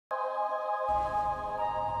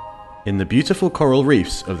In the beautiful coral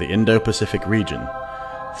reefs of the Indo-Pacific region,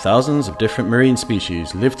 thousands of different marine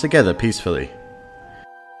species live together peacefully.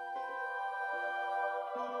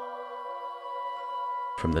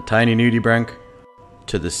 From the tiny nudibranch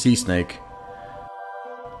to the sea snake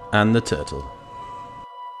and the turtle.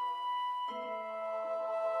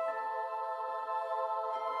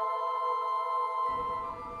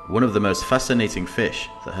 One of the most fascinating fish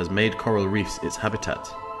that has made coral reefs its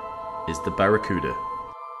habitat is the barracuda.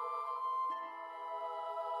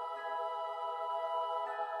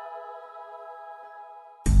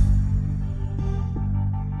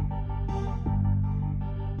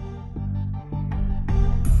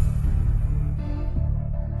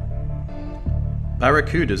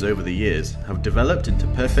 Barracudas over the years have developed into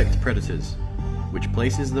perfect predators, which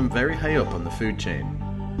places them very high up on the food chain.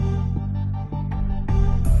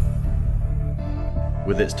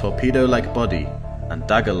 With its torpedo-like body and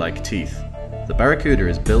dagger-like teeth, the barracuda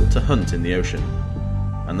is built to hunt in the ocean,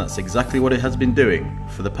 and that's exactly what it has been doing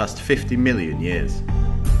for the past 50 million years.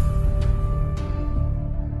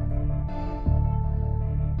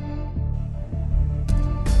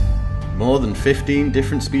 More than 15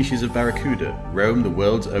 different species of barracuda roam the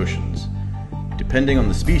world's oceans. Depending on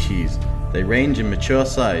the species, they range in mature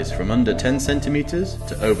size from under 10 centimeters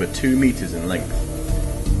to over 2 meters in length.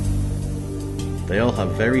 They all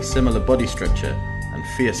have very similar body structure and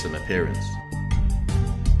fearsome appearance.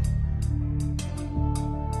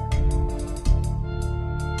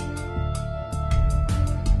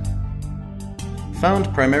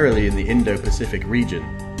 Found primarily in the Indo-Pacific region,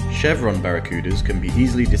 chevron barracudas can be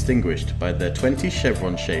easily distinguished by their 20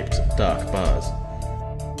 chevron-shaped dark bars.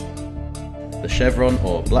 The chevron,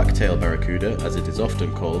 or blacktail barracuda as it is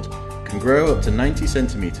often called, can grow up to 90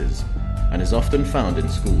 centimeters and is often found in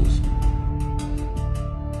schools.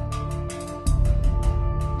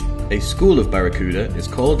 A school of barracuda is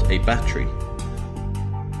called a battery.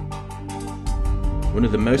 One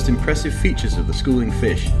of the most impressive features of the schooling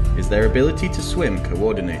fish is their ability to swim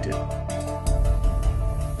coordinated.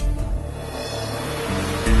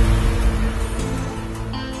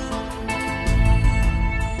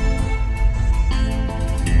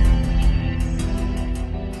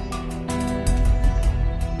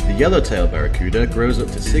 The yellowtail barracuda grows up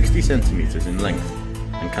to 60 centimeters in length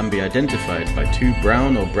and can be identified by 2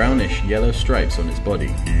 brown or brownish yellow stripes on its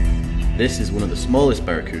body. This is one of the smallest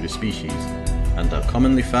barracuda species and are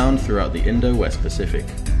commonly found throughout the Indo-West Pacific.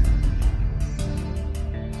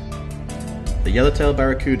 The yellowtail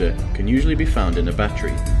barracuda can usually be found in a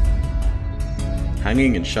battery,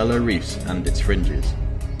 hanging in shallow reefs and its fringes.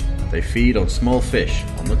 They feed on small fish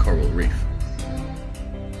on the coral reef.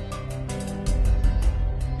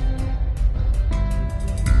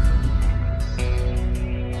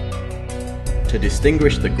 To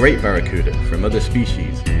distinguish the great barracuda from other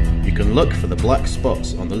species, you can look for the black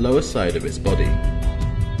spots on the lower side of its body.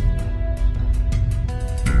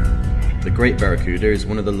 The great barracuda is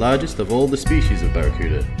one of the largest of all the species of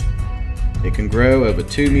barracuda. It can grow over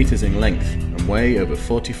 2 meters in length and weigh over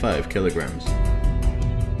 45 kilograms.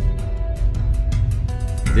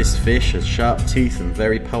 This fish has sharp teeth and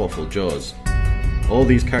very powerful jaws. All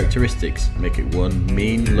these characteristics make it one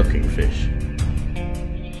mean-looking fish.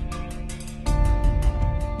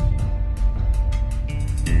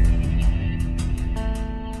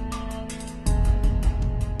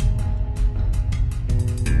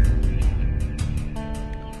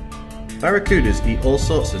 Barracudas eat all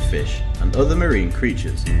sorts of fish and other marine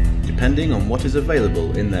creatures, depending on what is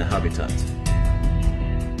available in their habitat.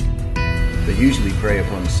 They usually prey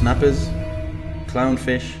upon snappers,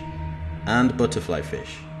 clownfish, and butterfly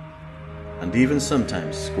fish, and even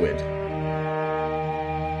sometimes squid.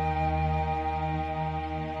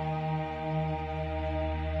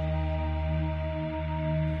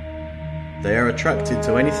 They are attracted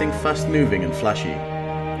to anything fast-moving and flashy.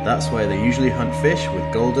 That's why they usually hunt fish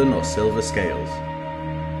with golden or silver scales.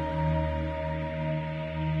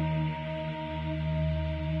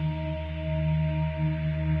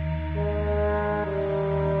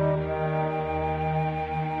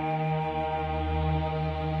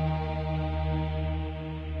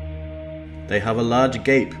 They have a large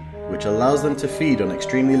gape, which allows them to feed on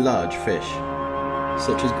extremely large fish,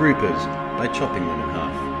 such as groupers, by chopping them in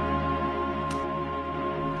half.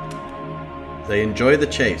 They enjoy the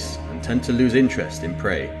chase and tend to lose interest in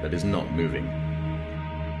prey that is not moving.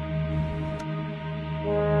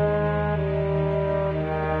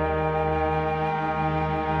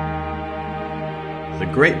 The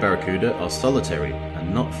great barracuda are solitary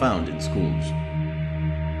and not found in schools.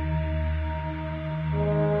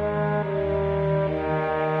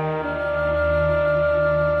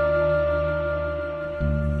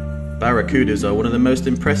 Barracudas are one of the most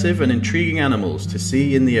impressive and intriguing animals to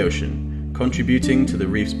see in the ocean, contributing to the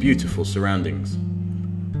reef's beautiful surroundings.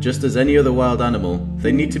 Just as any other wild animal,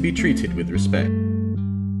 they need to be treated with respect.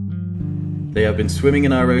 They have been swimming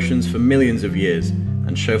in our oceans for millions of years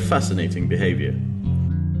and show fascinating behaviour.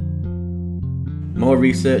 More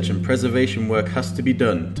research and preservation work has to be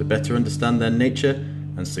done to better understand their nature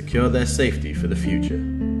and secure their safety for the future.